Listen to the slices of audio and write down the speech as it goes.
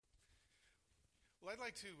I'd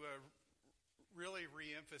like to really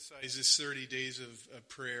reemphasize this 30 days of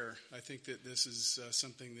prayer. I think that this is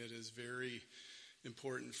something that is very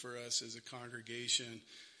important for us as a congregation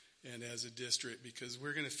and as a district, because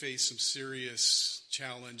we're going to face some serious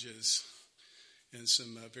challenges and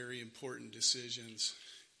some very important decisions.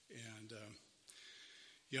 And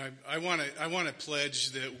I want to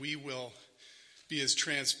pledge that we will be as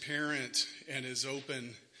transparent and as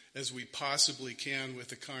open as we possibly can with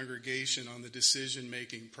the congregation on the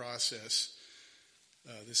decision-making process.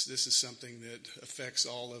 This is something that affects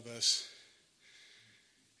all of us.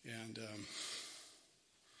 And,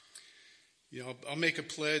 I'll make a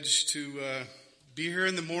pledge to be here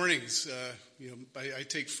in the mornings. I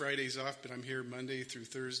take Fridays off, but I'm here Monday through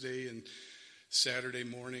Thursday and Saturday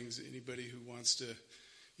mornings. Anybody who wants to,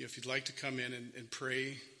 if you'd like to come in and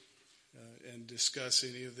pray and discuss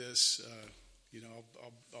any of this,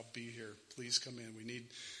 I'll be here. Please come in.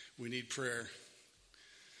 We need prayer.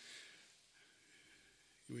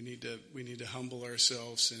 We need to humble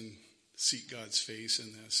ourselves and seek God's face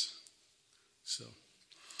in this. So,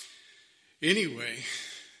 anyway,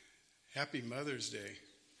 happy Mother's Day.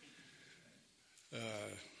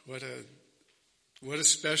 What a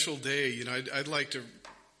special day. I'd like to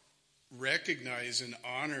recognize and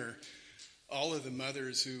honor all of the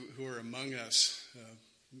mothers who are among us.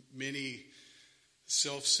 Many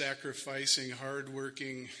self-sacrificing,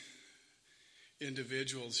 hard-working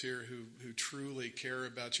individuals here who truly care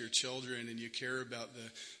about your children, and you care about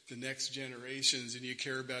the next generations, and you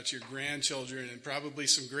care about your grandchildren and probably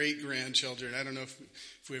some great-grandchildren. I don't know if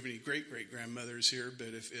we have any great-great-grandmothers here, but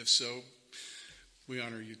if so, we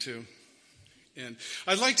honor you too. And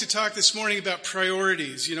I'd like to talk this morning about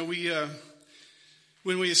priorities.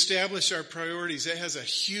 When we establish our priorities, that has a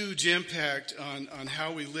huge impact on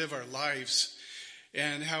how we live our lives.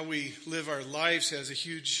 And how we live our lives has a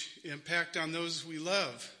huge impact on those we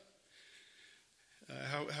love.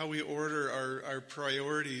 How we order our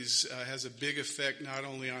priorities has a big effect not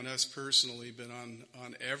only on us personally, but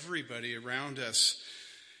on everybody around us.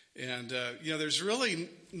 And, there's really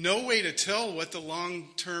no way to tell what the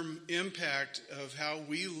long-term impact of how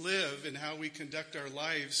we live and how we conduct our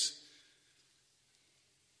lives.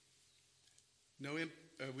 No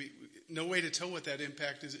way to tell what that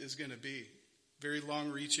impact is going to be. Very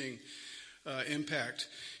long-reaching impact.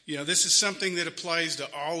 This is something that applies to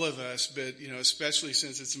all of us, but, especially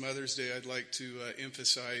since it's Mother's Day, I'd like to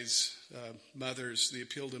emphasize mothers, the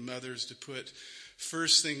appeal to mothers to put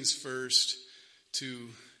first things first, to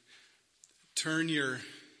turn your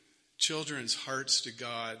children's hearts to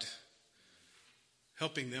God,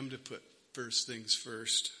 helping them to put first things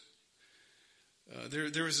first.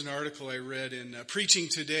 There was an article I read in Preaching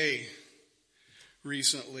Today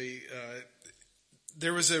recently.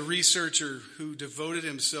 There was a researcher who devoted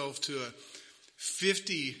himself to a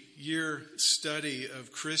 50-year study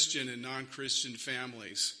of Christian and non-Christian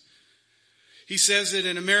families. He says that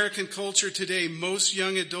in American culture today, most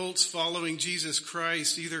young adults following Jesus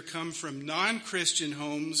Christ either come from non-Christian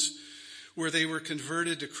homes where they were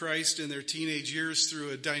converted to Christ in their teenage years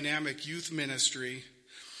through a dynamic youth ministry,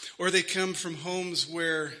 or they come from homes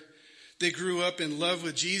where they grew up in love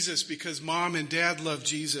with Jesus because mom and dad loved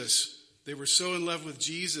Jesus. They were so in love with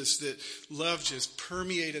Jesus that love just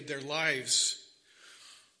permeated their lives.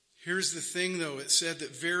 Here's the thing, though. It said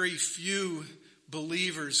that very few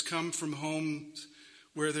believers come from homes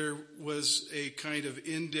where there was a kind of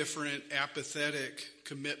indifferent, apathetic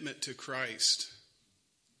commitment to Christ.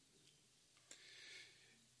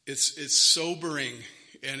 It's sobering,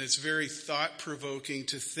 and it's very thought-provoking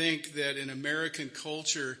to think that in American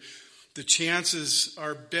culture, the chances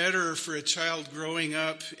are better for a child growing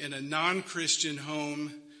up in a non-Christian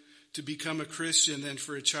home to become a Christian than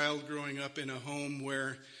for a child growing up in a home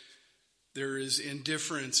where there is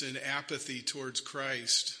indifference and apathy towards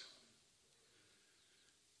Christ.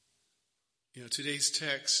 Today's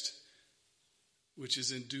text, which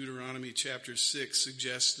is in Deuteronomy chapter 6,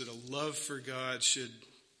 suggests that a love for God should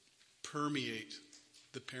permeate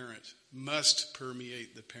the parent, must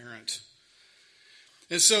permeate the parent.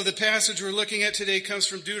 And so the passage we're looking at today comes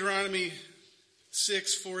from Deuteronomy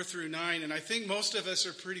 6, 4 through 9. And I think most of us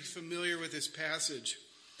are pretty familiar with this passage.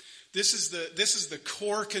 This is the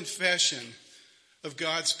core confession of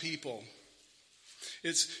God's people.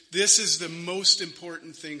 This is the most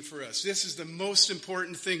important thing for us. This is the most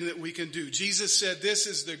important thing that we can do. Jesus said this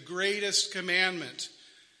is the greatest commandment.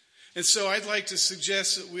 And so I'd like to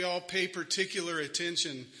suggest that we all pay particular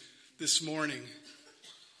attention this morning.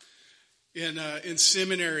 In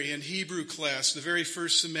seminary, in Hebrew class, the very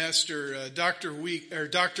first semester, Dr.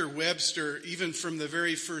 Webster, even from the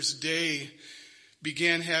very first day,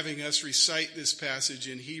 began having us recite this passage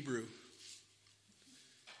in Hebrew.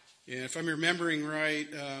 And if I'm remembering right,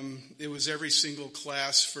 it was every single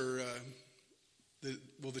class for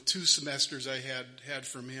the 2 semesters I had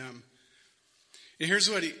from him. And here's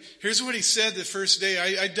what he said the first day.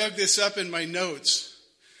 I dug this up in my notes.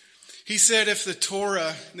 He said, if the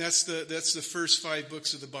Torah, and that's the first 5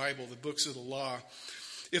 books of the Bible, the books of the law,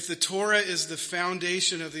 if the Torah is the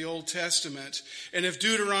foundation of the Old Testament, and if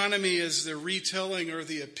Deuteronomy is the retelling or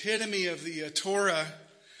the epitome of the Torah,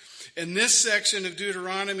 and this section of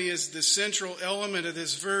Deuteronomy is the central element of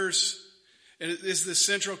this verse, and it is the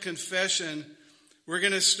central confession, we're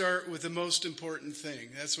going to start with the most important thing.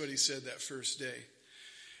 That's what he said that first day.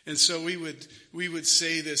 And so we would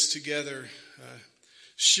say this together,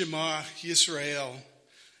 Shema Yisrael,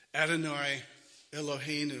 Adonai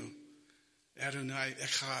Eloheinu, Adonai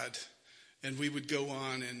Echad. And we would go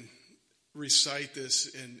on and recite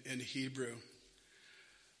this in Hebrew.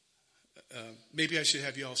 Maybe I should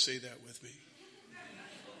have you all say that with me.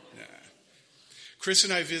 Nah. Chris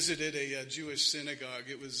and I visited a Jewish synagogue.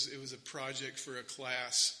 It was a project for a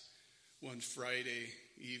class one Friday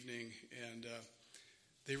evening, and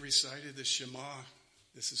they recited the Shema.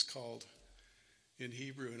 This is called in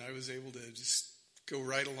Hebrew, and I was able to just go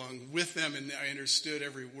right along with them, and I understood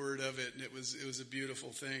every word of it, and it was a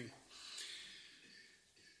beautiful thing.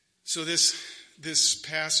 So this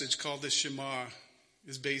passage called the Shema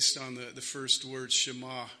is based on the first word,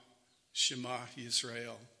 Shema, Shema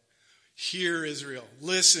Yisrael. Hear, Israel.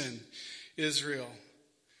 Listen, Israel.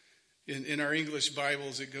 In our English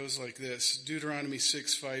Bibles, it goes like this. Deuteronomy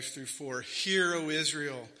 6:5-4. Hear, O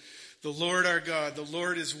Israel, the Lord our God, the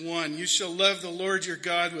Lord is one. You shall love the Lord your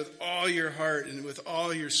God with all your heart and with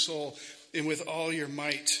all your soul and with all your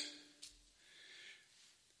might.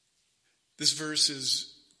 This verse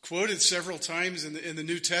is quoted several times in the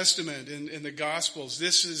New Testament, in the Gospels.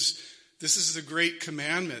 This is the great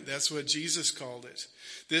commandment. That's what Jesus called it.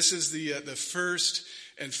 This is the first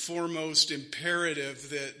and foremost imperative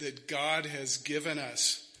that God has given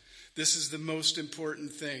us. This is the most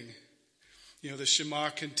important thing. You know, the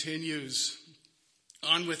Shema continues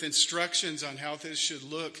on with instructions on how this should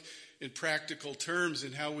look in practical terms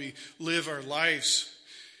and how we live our lives.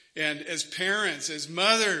 And as parents, as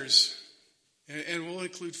mothers, and we'll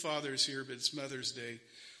include fathers here, but it's Mother's Day.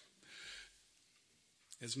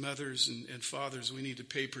 As mothers and fathers, we need to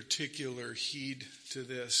pay particular heed to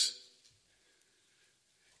this.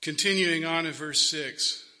 Continuing on in verse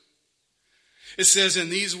 6, it says,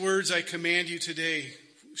 "And these words I command you today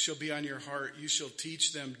shall be on your heart. You shall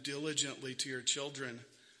teach them diligently to your children.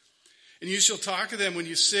 And you shall talk of them when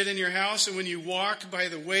you sit in your house and when you walk by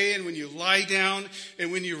the way and when you lie down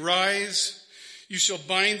and when you rise. You shall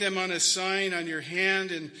bind them on a sign on your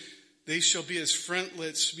hand, and they shall be as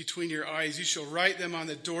frontlets between your eyes. You shall write them on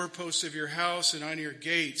the doorposts of your house and on your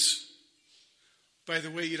gates." By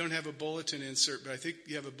the way, you don't have a bulletin insert, but I think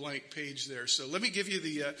you have a blank page there. So let me give you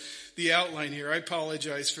the outline here. I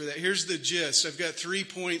apologize for that. Here's the gist. I've got 3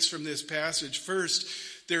 points from this passage. First,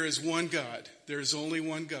 there is one God. There is only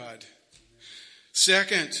one God.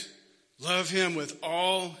 Second, love him with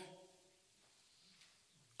all.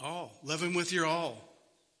 Love him with your all.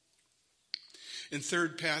 And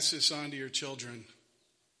third, pass this on to your children.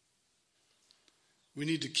 We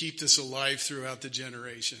need to keep this alive throughout the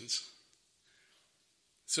generations.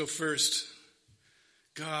 So first,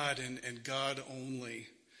 God and God only.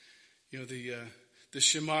 You know, the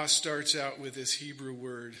Shema starts out with this Hebrew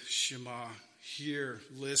word, Shema. Hear,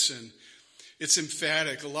 listen. It's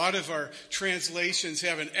emphatic. A lot of our translations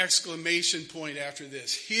have an exclamation point after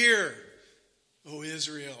this. Hear, O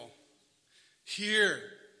Israel.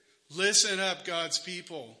 Hear. Listen up, God's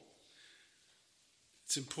people.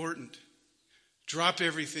 It's important. Drop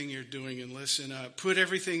everything you're doing and listen up. Put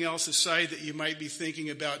everything else aside that you might be thinking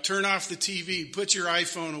about. Turn off the TV. Put your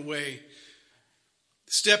iPhone away.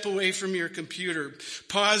 Step away from your computer.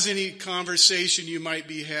 Pause any conversation you might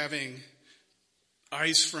be having.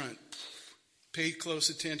 Eyes front. Pay close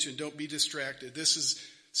attention. Don't be distracted. This is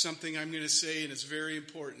something I'm going to say, and it's very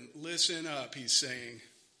important. Listen up, he's saying.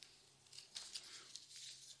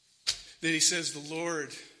 Then he says, the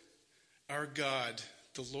Lord, our God,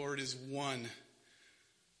 the Lord is one.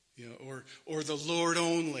 You know, or the Lord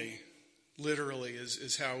only, literally,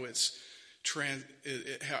 is how it's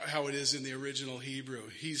how it is in the original Hebrew.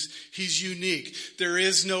 He's unique. There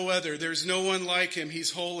is no other. There's no one like him.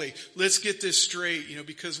 He's holy. Let's get this straight, you know,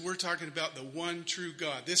 because we're talking about the one true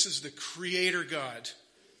God. This is the Creator God.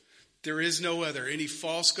 There is no other. Any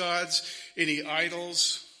false gods, any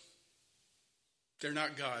idols, they're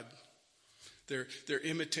not God. They're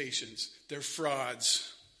imitations. They're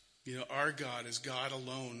frauds. Our God is God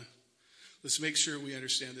alone. Let's make sure we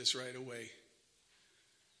understand this right away.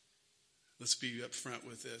 Let's be up front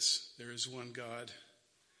with this. There is one God.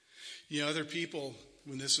 Other people,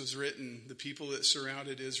 when this was written, the people that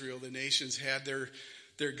surrounded Israel, the nations had their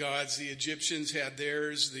gods. The Egyptians had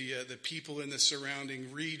theirs. The people in the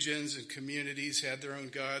surrounding regions and communities had their own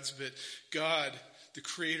gods. But God, the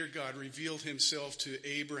Creator God, revealed himself to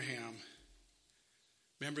Abraham.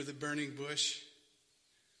 Remember the burning bush?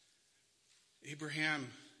 Abraham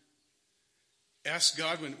asked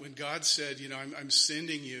God when God said, I'm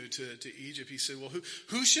sending you to Egypt. He said, well,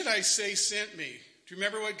 who should I say sent me? Do you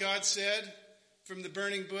remember what God said from the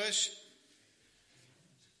burning bush?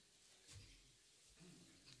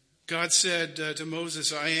 God said to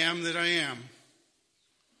Moses, I am that I am.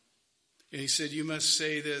 And he said, you must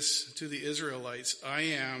say this to the Israelites, I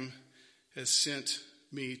am has sent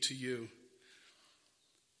me to you.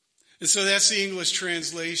 And so that's the English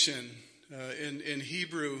translation. In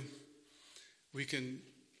Hebrew, we can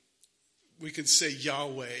say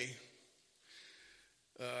Yahweh.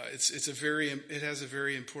 It has a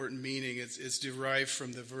very important meaning. It's derived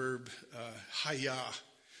from the verb haya,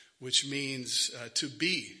 which means to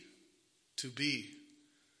be. To be.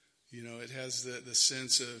 It has the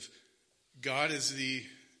sense of God is the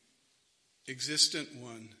existent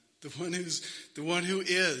one, the one who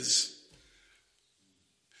is,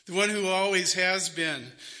 the one who always has been.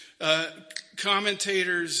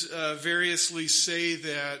 Commentators variously say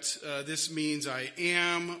that this means I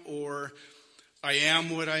am, or I am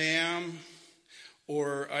what I am,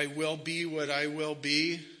 or I will be what I will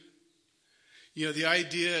be. The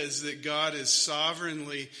idea is that God is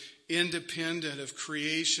sovereignly independent of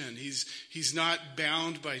creation. He's not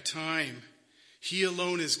bound by time. He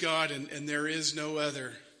alone is God, and there is no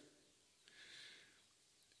other.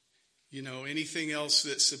 Anything else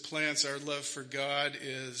that supplants our love for God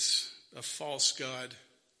is a false god.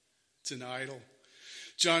 It's an idol.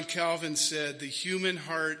 John Calvin said, the human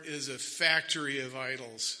heart is a factory of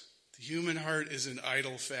idols. The human heart is an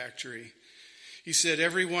idol factory. He said,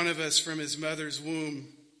 every one of us from his mother's womb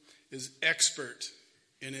is expert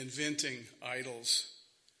in inventing idols.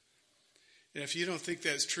 And if you don't think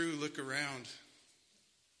that's true, look around.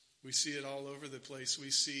 We see it all over the place.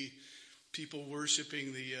 We see people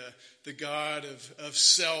worshiping the god of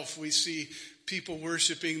self. We see people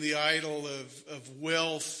worshiping the idol of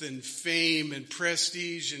wealth and fame and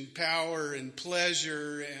prestige and power and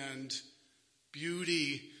pleasure and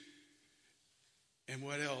beauty. And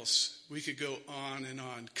what else? We could go on and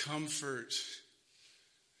on. Comfort.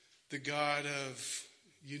 The god of,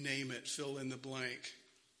 you name it, fill in the blank.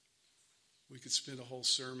 We could spend a whole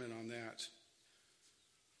sermon on that.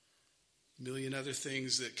 A million other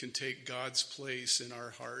things that can take God's place in our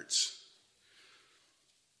hearts.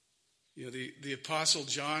 The Apostle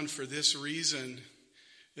John, for this reason,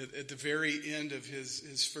 at the very end of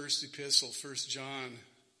his first epistle, 1 John,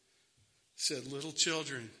 said, little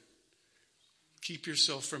children, keep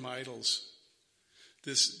yourself from idols.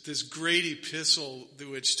 This great epistle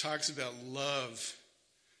which talks about love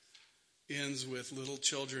ends with little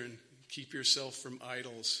children, keep yourself from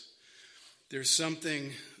idols. There's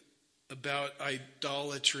something about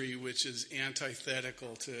idolatry which is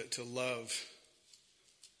antithetical to love.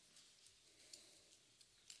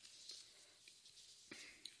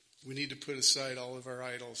 We need to put aside all of our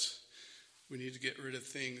idols. We need to get rid of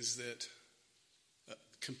things that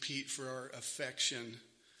compete for our affection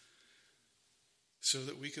so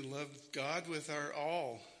that we can love God with our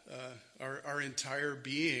all, our entire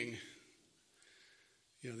being.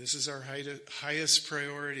 This is our highest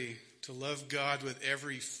priority, to love God with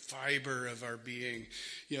every fiber of our being.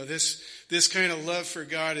 This kind of love for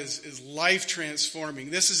God is life transforming.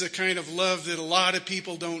 This is a kind of love that a lot of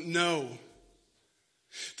people don't know.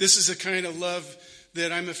 This is a kind of love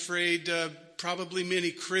that I'm afraid probably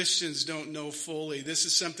many Christians don't know fully. This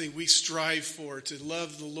is something we strive for, to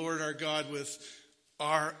love the Lord our God with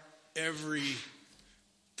our everything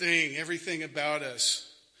about us.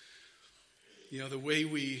 The way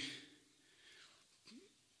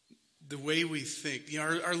we think.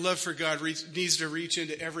 Our love for God needs to reach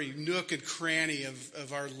into every nook and cranny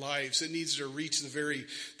of our lives. It needs to reach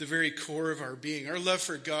the very core of our being. Our love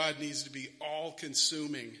for God needs to be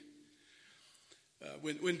all-consuming.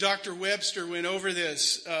 When Dr. Webster went over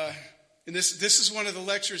this, and this is one of the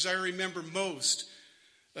lectures I remember most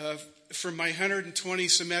from my 120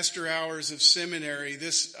 semester hours of seminary.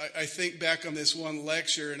 I think back on this one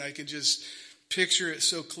lecture, and I can just picture it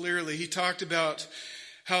so clearly. He talked about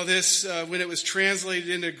how this, when it was translated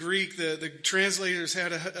into Greek, the translators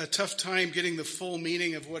had a tough time getting the full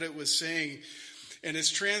meaning of what it was saying. And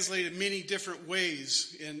it's translated many different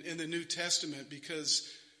ways in the New Testament because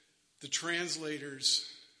the translators,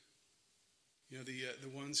 the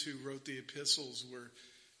ones who wrote the epistles were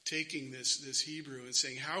taking this Hebrew and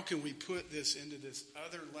saying, how can we put this into this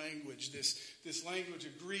other language, this language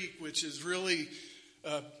of Greek, which is really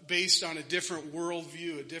based on a different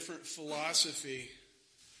worldview, a different philosophy.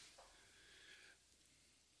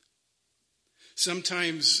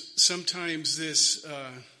 Sometimes this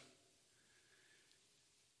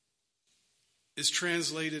is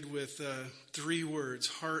translated with 3 words: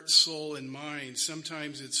 heart, soul, and mind.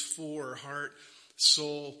 Sometimes it's 4: heart,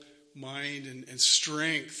 soul, mind, and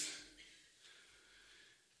strength.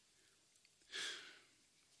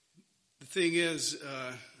 The thing is,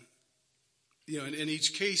 in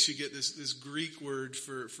each case you get this Greek word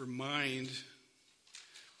for mind,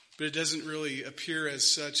 but it doesn't really appear as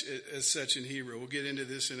such in Hebrew. We'll get into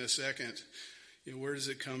this in a second. Where does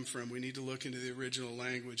it come from? We need to look into the original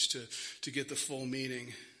language to get the full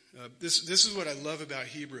meaning. This is what I love about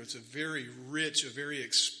Hebrew. It's a very rich, a very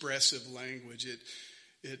expressive language.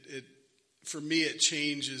 It for me, it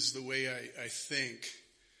changes the way I think.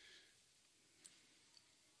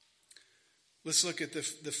 Let's look at the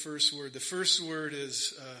first word. The first word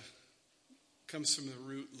comes from the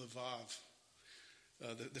root levav.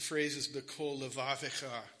 The phrase is bekol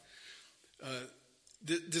levavecha.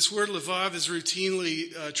 This word levav is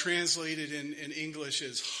routinely translated in English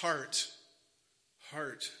as heart.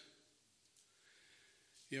 Heart.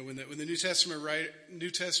 When the New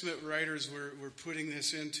Testament writers were putting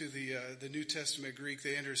this into the New Testament Greek,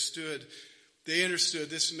 they understood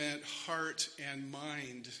this meant heart and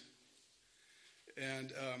mind.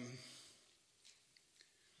 And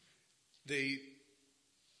the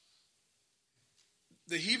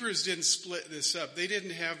Hebrews didn't split this up. They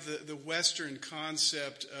didn't have the Western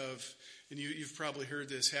concept of, and you've probably heard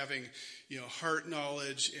this, having heart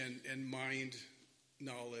knowledge and mind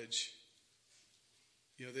knowledge.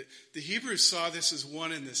 The Hebrews saw this as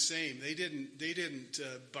one and the same. They didn't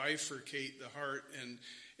bifurcate the heart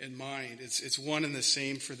and mind. It's one and the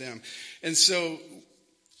same for them. And so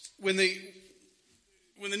when the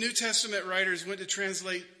New Testament writers went to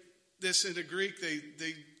translate this into Greek, they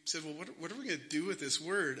said, well, what are we going to do with this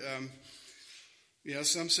word?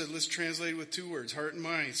 Some said, let's translate it with 2 words, heart and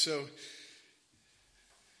mind. So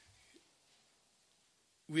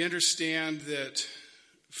we understand that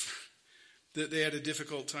they had a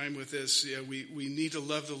difficult time with this. We need to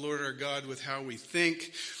love the Lord our God with how we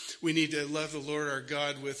think. We need to love the Lord our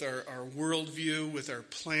God with our worldview, with our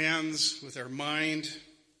plans, with our mind.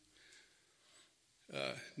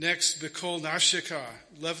 Next, bekol nafsheka,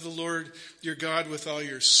 love the Lord your God with all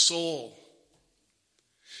your soul.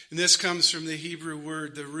 And this comes from the Hebrew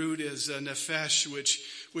word, the root is nefesh,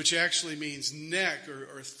 which actually means neck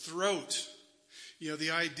or throat.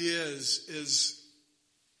 The idea is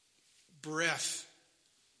breath.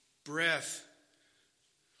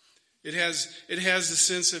 It has the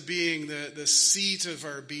sense of being the seat of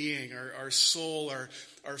our being, our soul,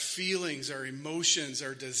 our feelings, our emotions,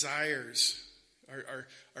 our desires.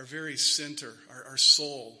 Our very center, our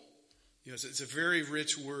soul. It's a very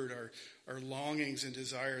rich word. Our longings and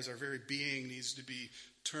desires, our very being needs to be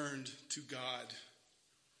turned to God.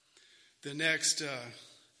 The next,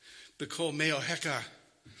 bekol meoheka,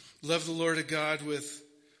 love the Lord of God with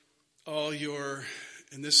all your,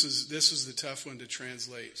 and this is the tough one to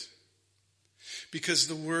translate, because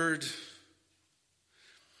the word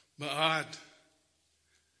ma'ad,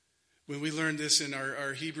 when we learn this in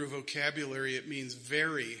our Hebrew vocabulary, it means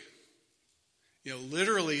very.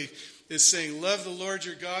 Literally, it's saying, love the Lord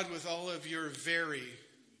your God with all of your very.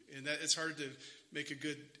 And that it's hard to make a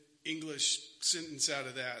good English sentence out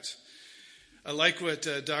of that. I like what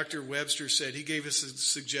Dr. Webster said. He gave us a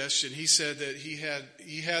suggestion. He said that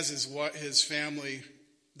he has his family,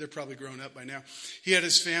 they're probably grown up by now. He had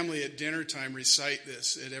his family at dinner time recite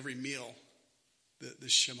this at every meal, the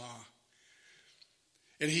Shema.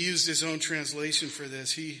 And he used his own translation for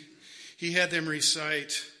this. He had them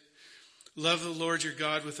recite, love the Lord your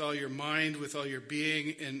God with all your mind, with all your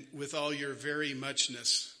being, and with all your very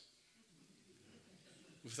muchness.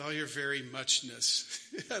 With all your very muchness.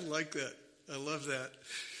 I like that. I love that.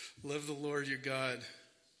 Love the Lord your God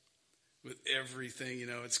with everything.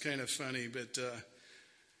 It's kind of funny, but,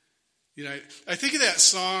 I think of that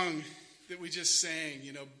song that we just sang,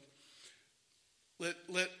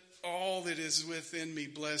 let all that is within me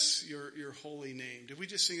bless your holy name. Did we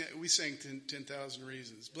just sing that? We sang 10,000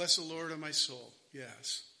 Reasons. Bless the Lord, O my soul.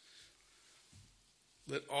 Yes.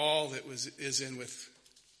 Let all that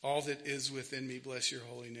is within me bless your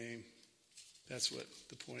holy name. That's what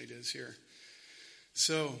the point is here.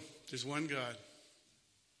 So, there's one God.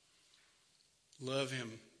 Love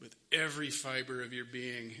him with every fiber of your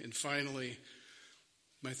being. And finally,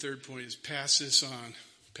 my third point is pass this on.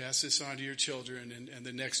 Pass this on to your children and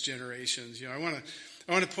the next generations. I want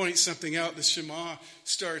to point something out. The Shema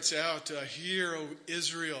starts out, "Hear, O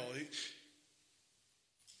Israel."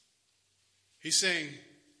 He's saying,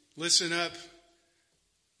 listen up.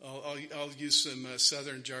 I'll use some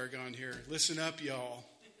southern jargon here. Listen up, y'all.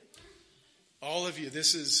 All of you.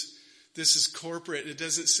 This is corporate. It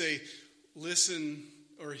doesn't say listen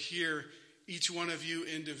or hear each one of you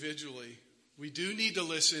individually. We do need to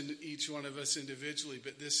listen, each one of us individually,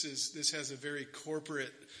 but this has a very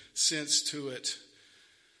corporate sense to it.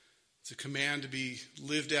 It's a command to be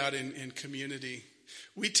lived out in community.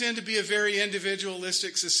 We tend to be a very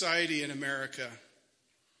individualistic society in America.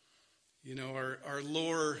 Our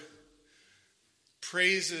lore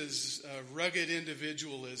praises rugged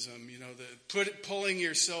individualism, pulling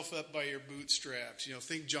yourself up by your bootstraps.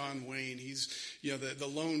 Think John Wayne. He's, the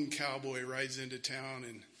lone cowboy rides into town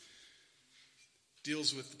and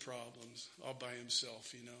deals with the problems all by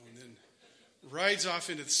himself, and then rides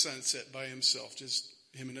off into the sunset by himself, just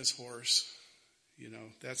him and his horse.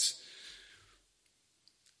 That's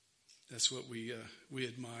what we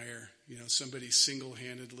admire. Somebody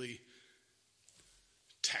single-handedly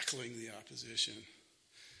tackling the opposition.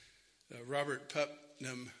 Robert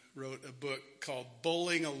Putnam wrote a book called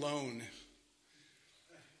Bowling Alone.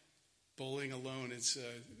 Bowling Alone. It's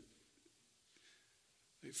a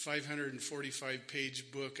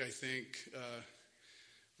 545-page book, I think,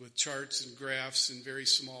 with charts and graphs and very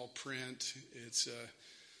small print. It's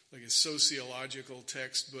like a sociological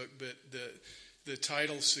textbook, but the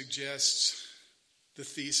title suggests the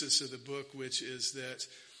thesis of the book, which is that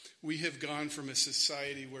we have gone from a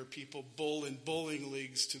society where people bowl in bowling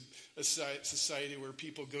leagues to a society where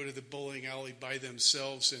people go to the bowling alley by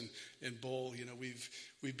themselves and bowl.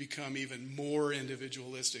 We've become even more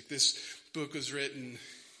individualistic. This book was written,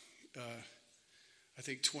 I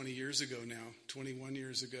think 20 years ago now, 21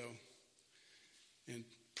 years ago. And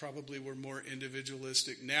probably we're more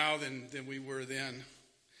individualistic now than we were then.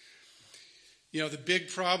 The big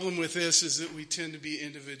problem with this is that we tend to be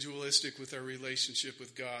individualistic with our relationship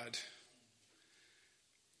with God.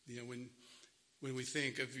 When we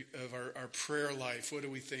think of our prayer life, what do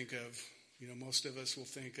we think of? Most of us will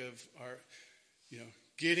think of our,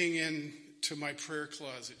 getting into my prayer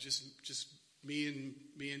closet, just me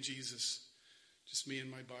and Jesus, just me and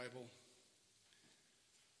my Bible.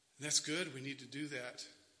 And that's good. We need to do that.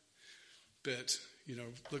 But,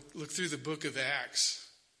 look through the book of Acts.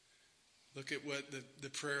 Look at what the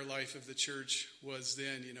prayer life of the church was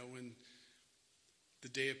then, when the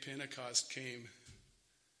day of Pentecost came.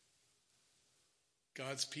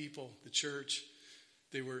 God's people, the church,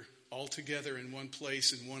 they were all together in one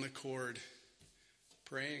place in one accord,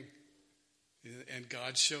 praying. And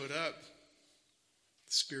God showed up.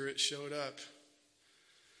 The Spirit showed up.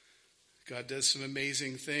 God does some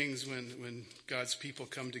amazing things when God's people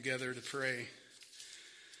come together to pray.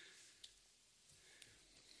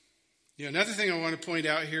 Another thing I want to point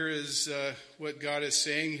out here is what God is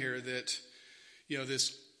saying here, that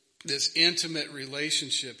this intimate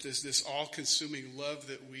relationship, this all-consuming love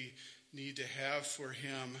that we need to have for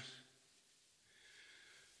Him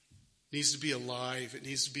needs to be alive. It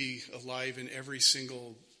needs to be alive in every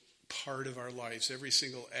single part of our lives. Every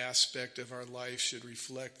single aspect of our life should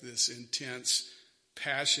reflect this intense,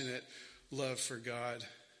 passionate love for God.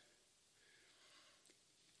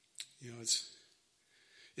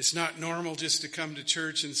 It's not normal just to come to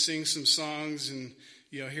church and sing some songs and,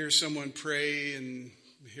 hear someone pray and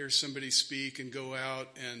hear somebody speak and go out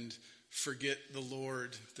and forget the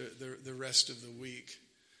Lord the rest of the week.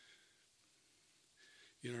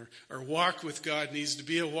 Our walk with God needs to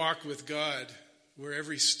be a walk with God where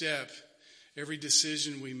every step, every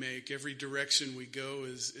decision we make, every direction we go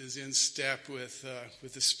is in step with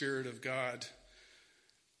the Spirit of God.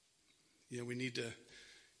 We need to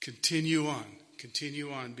continue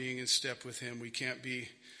on being in step with Him. We can't be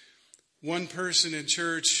one person in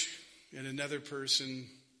church and another person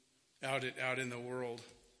out in the world.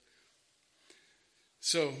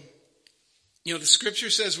 So, the Scripture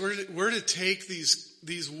says we're to take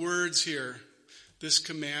these words here, this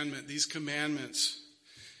commandment, these commandments,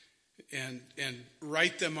 and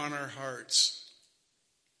write them on our hearts.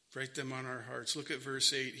 Write them on our hearts. Look at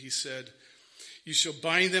verse 8. He said, "You shall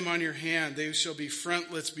bind them on your hand. They shall be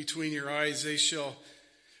frontlets between your eyes. You shall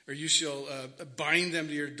bind them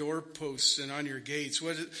to your doorposts and on your gates."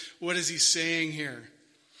 What is he saying here?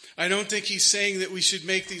 I don't think he's saying that we should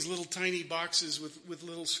make these little tiny boxes with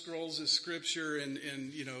little scrolls of Scripture and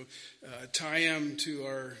tie them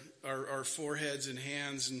to our foreheads and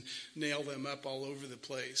hands and nail them up all over the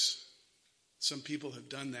place. Some people have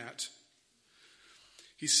done that.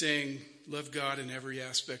 He's saying, love God in every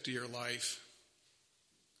aspect of your life.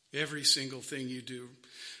 Every single thing you do.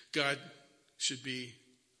 God should be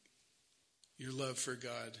your love for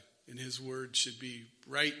God. And his word should be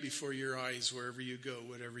right before your eyes wherever you go,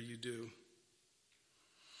 whatever you do.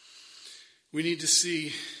 We need to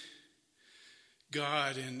see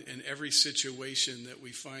God in every situation that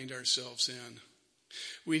we find ourselves in.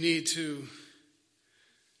 We need to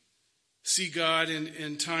see God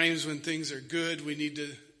in times when things are good. We need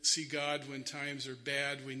to see God when times are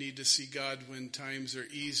bad. We need to see God when times are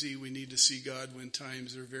easy. We need to see God when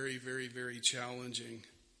times are very, very, very challenging.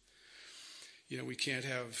 You know, we can't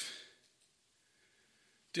have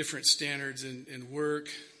different standards in work,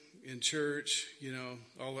 in church. You know,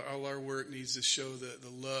 all our work needs to show the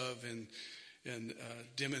love and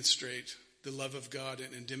demonstrate the love of God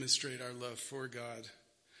and demonstrate our love for God.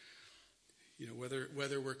 You know,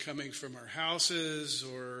 whether we're coming from our houses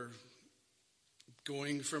or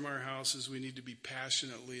going from our houses, we need to be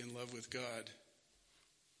passionately in love with God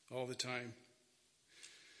all the time.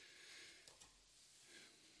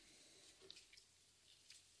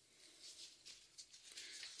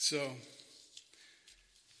 So,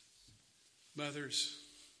 mothers,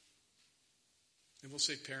 and we'll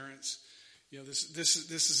say parents, you know, this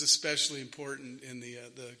is especially important in the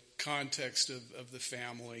context of the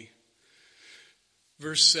family.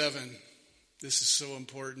 Verse 7, this is so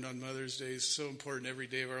important on Mother's Day, it's so important every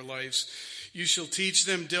day of our lives. You shall teach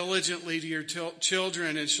them diligently to your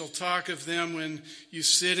children, and shall talk of them when you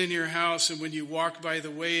sit in your house, and when you walk by the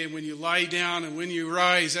way, and when you lie down, and when you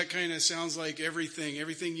rise. That kind of sounds like everything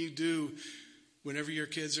you do whenever your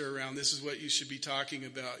kids are around. This is what you should be talking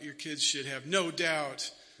about. Your kids should have no doubt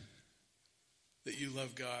that you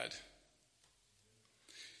love God.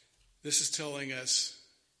 This is telling us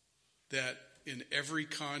that in every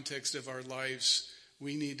context of our lives,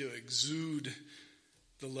 we need to exude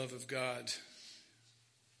the love of God.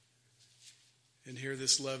 And here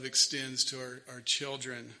this love extends to our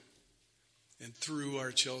children and through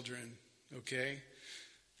our children. Okay?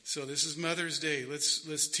 So this is Mother's Day.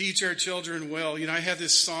 Let's teach our children well. You know, I had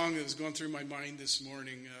this song that was going through my mind this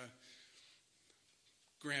morning.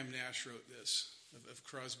 Graham Nash wrote this, of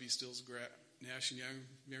Crosby, Stills, Nash and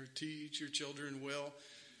Young. Teach your children well.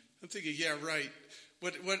 I'm thinking, yeah, right.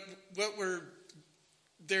 What were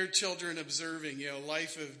their children observing? You know,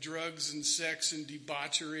 life of drugs and sex and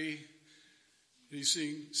debauchery. He's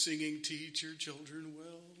singing, teach your children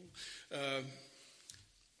well.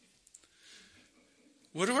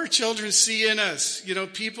 What do our children see in us? You know,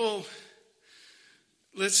 people,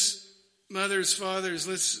 mothers, fathers,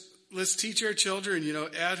 let's teach our children, you know,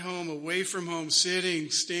 at home, away from home,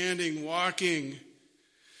 sitting, standing, walking.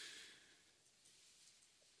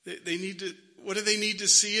 They need to, what do they need to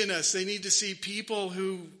see in us? They need to see people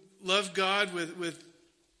who love God with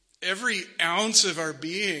every ounce of our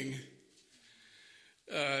being.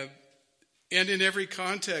 And in every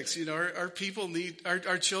context, you know,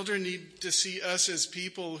 our children need to see us as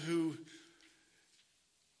people who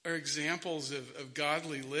are examples of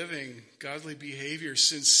godly living, godly behavior,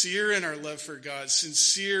 sincere in our love for God,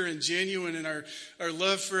 sincere and genuine in our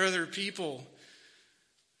love for other people.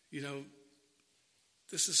 You know,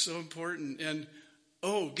 this is so important. And,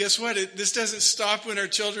 guess what? This doesn't stop when our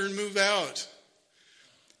children move out.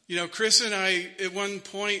 You know, Chris and I, at one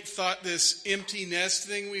point, thought this empty nest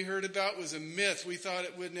thing we heard about was a myth. We thought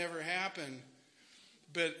it would never happen.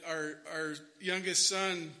 But our youngest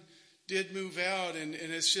son did move out, and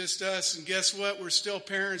it's just us. And guess what? We're still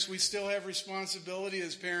parents. We still have responsibility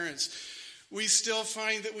as parents. We still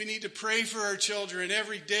find that we need to pray for our children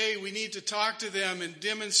every day. We need to talk to them and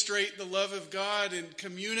demonstrate the love of God and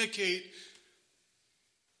communicate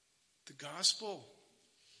the gospel,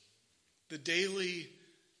 the daily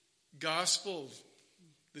gospel,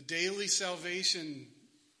 the daily salvation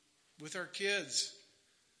with our kids.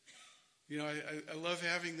 You know, I love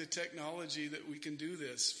having the technology that we can do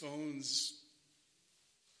this. Phones,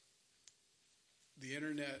 the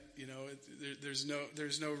internet, you know,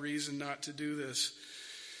 there's no reason not to do this.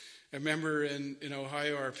 I remember in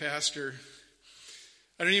Ohio, our pastor,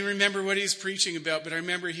 I don't even remember what he's preaching about, but I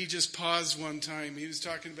remember he just paused one time. He was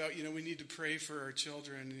talking about, you know, we need to pray for our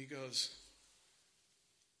children. And he goes,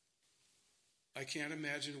 I can't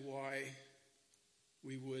imagine why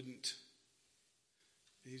we wouldn't.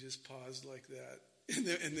 And he just paused like that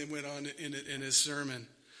and then went on in his sermon.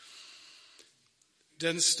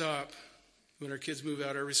 Doesn't stop. When our kids move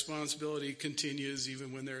out, our responsibility continues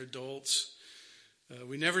even when they're adults.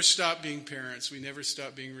 We never stop being parents. We never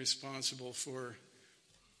stop being responsible for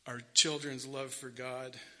our children's love for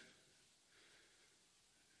God.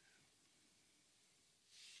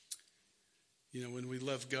 You know, when we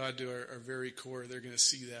love God to our very core, they're going to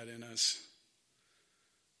see that in us.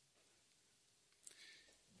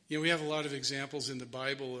 You know, we have a lot of examples in the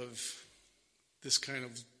Bible of this kind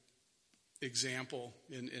of example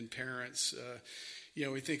in parents. You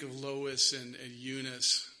know, we think of Lois and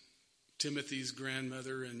Eunice, Timothy's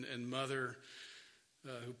grandmother and mother,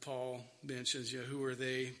 who Paul mentions. You know, who are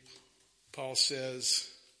they? Paul says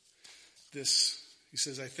this. He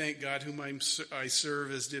says, I thank God whom I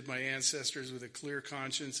serve as did my ancestors with a clear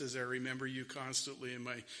conscience as I remember you constantly in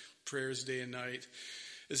my prayers day and night.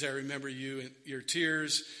 As I remember you and your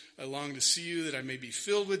tears, I long to see you that I may be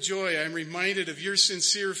filled with joy. I am reminded of your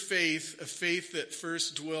sincere faith, a faith that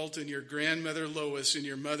first dwelt in your grandmother Lois and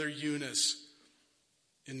your mother Eunice,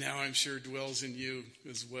 and now I'm sure dwells in you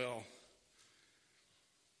as well.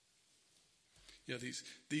 You know,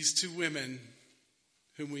 these two women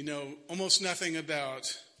whom we know almost nothing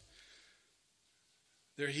about,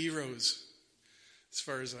 they're heroes. As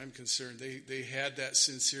far as I'm concerned, they had that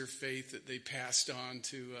sincere faith that they passed on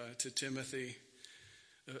to Timothy.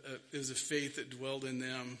 It was a faith that dwelled in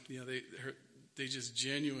them. You know, they just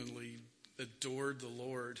genuinely adored the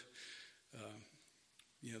Lord.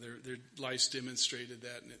 You know, their lives demonstrated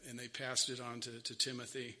that, and they passed it on to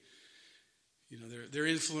Timothy. You know, their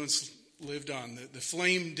influence lived on. The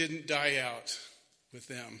flame didn't die out with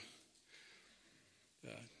them.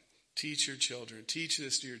 Teach your children. Teach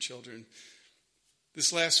this to your children.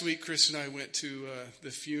 This last week, Chris and I went to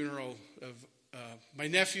the funeral of my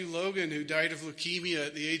nephew Logan, who died of leukemia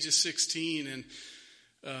at the age of 16, and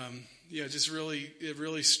it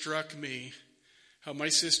really struck me how my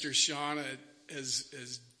sister Shauna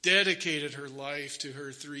has dedicated her life to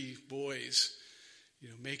her three boys. You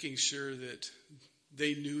know, making sure that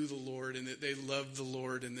they knew the Lord and that they loved the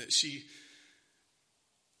Lord, and that she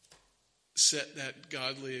set that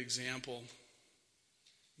godly example.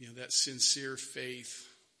 You know, that sincere faith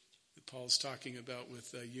that Paul's talking about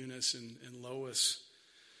with Eunice and Lois.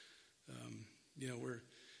 You know,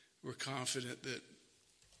 we're confident that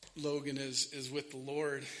Logan is with the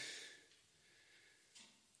Lord.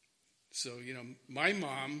 So, you know, my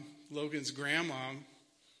mom, Logan's grandma,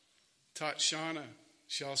 taught Shauna.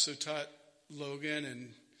 She also taught Logan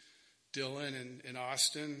and Dylan and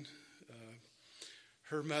Austin.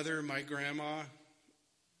 Her mother, my grandma,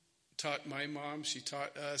 taught my mom. She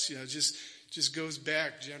taught us. You know, just goes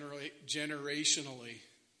back generationally,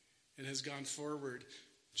 and has gone forward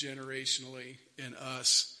generationally in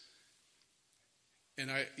us.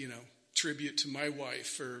 And I, you know, tribute to my wife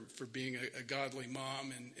for being a godly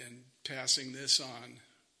mom and passing this on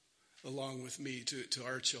along with me to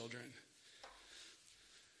our children.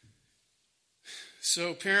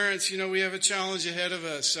 So parents, you know, we have a challenge ahead of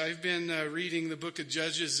us. I've been reading the book of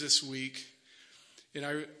Judges this week, and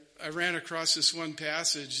I ran across this one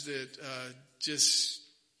passage that just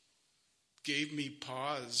gave me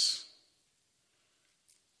pause.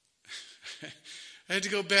 I had to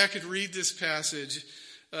go back and read this passage.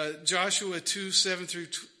 Joshua 2, 7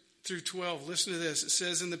 through 12. Listen to this. It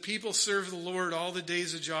says, And the people served the Lord all the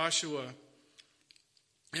days of Joshua,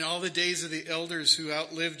 and all the days of the elders who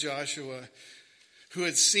outlived Joshua, who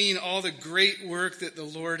had seen all the great work that the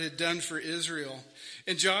Lord had done for Israel.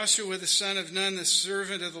 And Joshua, the son of Nun, the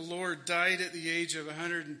servant of the Lord, died at the age of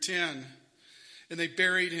 110. And they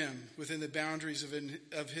buried him within the boundaries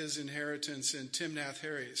of his inheritance in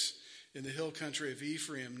Timnath-Heres, in the hill country of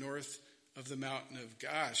Ephraim, north of the mountain of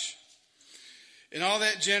Gash. And all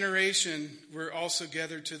that generation were also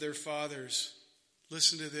gathered to their fathers.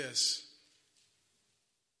 Listen to this.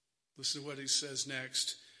 Listen to what he says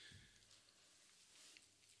next.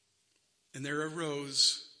 And there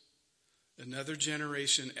arose another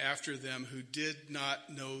generation after them who did not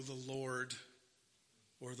know the Lord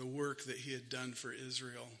or the work that he had done for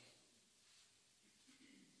Israel.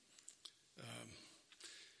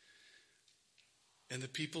 And the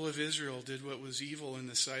people of Israel did what was evil in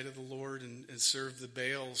the sight of the Lord and served the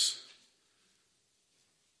Baals.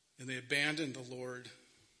 And they abandoned the Lord,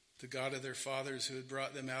 the God of their fathers who had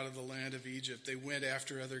brought them out of the land of Egypt. They went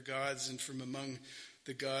after other gods, and from among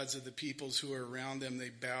the gods of the peoples who were around them, they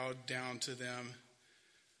bowed down to them.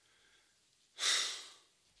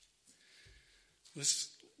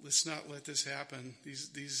 Let's not let this happen.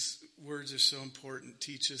 These words are so important.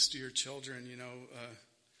 Teach this to your children. You know,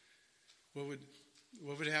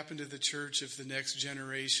 what would happen to the church if the next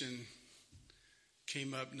generation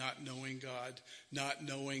came up not knowing God, not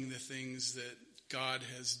knowing the things that God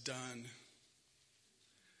has done?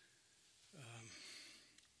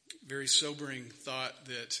 Very sobering thought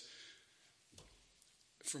that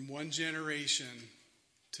from one generation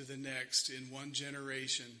to the next, in one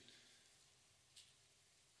generation,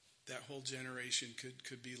 that whole generation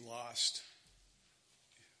could be lost.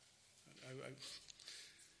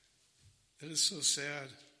 That is so sad.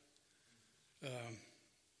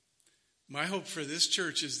 My hope for this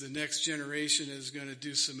church is the next generation is going to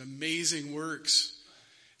do some amazing works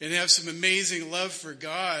and have some amazing love for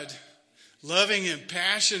God, loving Him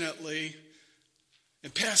passionately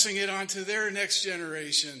and passing it on to their next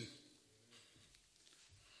generation.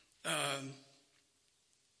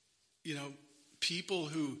 People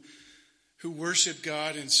who worship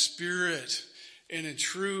God in spirit and in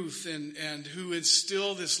truth, and who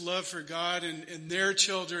instill this love for God in their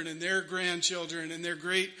children and their grandchildren and their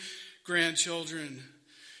great-grandchildren.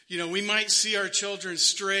 We might see our children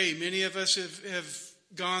stray. Many of us have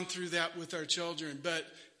gone through that with our children. But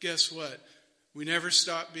guess what? We never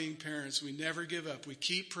stop being parents. We never give up. We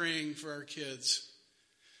keep praying for our kids.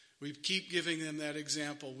 We keep giving them that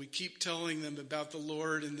example. We keep telling them about the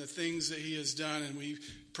Lord and the things that He has done, and we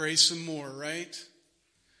pray some more, right?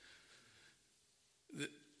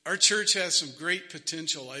 Our church has some great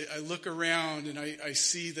potential. I look around and I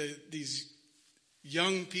see these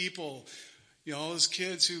young people, all those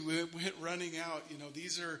kids who went running out.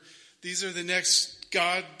 These are the next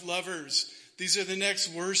God lovers. These are the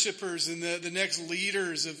next worshipers and the next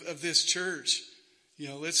leaders of this church.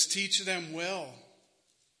 Let's teach them well.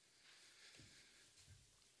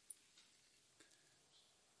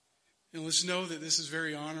 And let's know that this is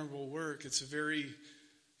very honorable work. It's a very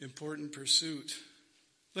important pursuit.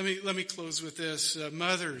 Let me close with this.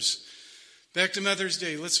 Mothers, back to Mother's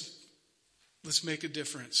Day. Let's make a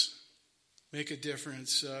difference. Make a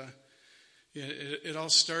difference. It all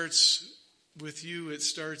starts with you. It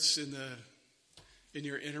starts in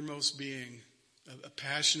your innermost being, a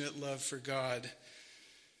passionate love for God.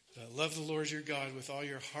 Love the Lord your God with all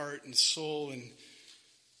your heart and soul and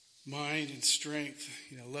mind and strength.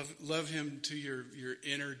 Love Him to your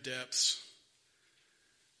inner depths.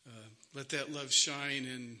 Let that love shine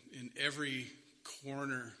in every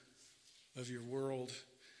corner of your world.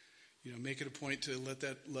 Make it a point to let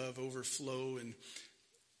that love overflow and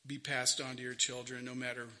be passed on to your children, no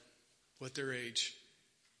matter what their age.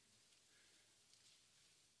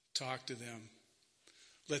 Talk to them.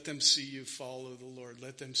 Let them see you follow the Lord.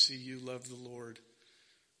 Let them see you love the Lord.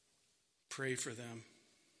 Pray for them.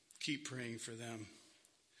 Keep praying for them.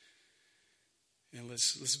 And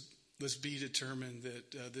let's be determined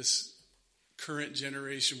that this current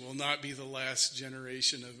generation will not be the last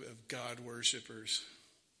generation of God worshipers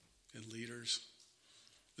and leaders.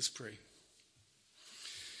 Let's pray.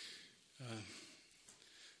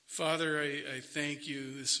 Father, I thank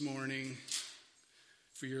you this morning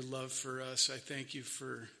for your love for us. I thank you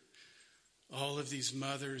for all of these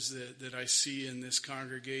mothers that I see in this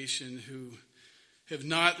congregation who have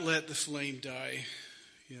not let the flame die,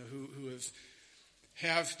 who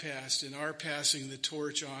have passed and are passing the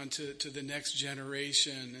torch on to the next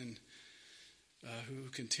generation, and who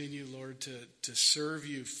continue, Lord, to serve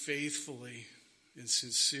you faithfully and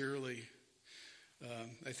sincerely.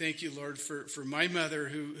 I thank you, Lord, for my mother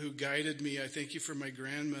who guided me. I thank you for my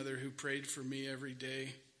grandmother who prayed for me every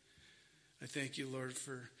day. I thank you, Lord,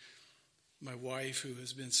 for my wife who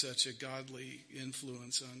has been such a godly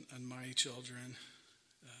influence on my children.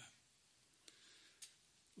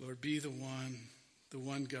 Lord, be the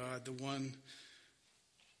one God, the one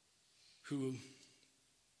who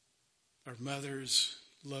our mothers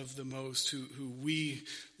love the most, who we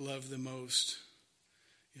love the most.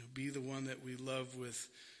 Be the one that we love with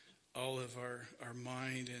all of our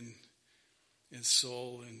mind and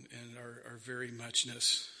soul and our very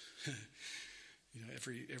muchness.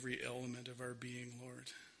 Every element of our being, Lord.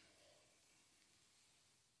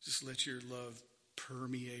 Just let your love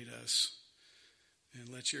permeate us, and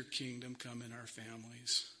let your kingdom come in our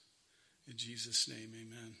families. In Jesus' name,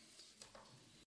 amen.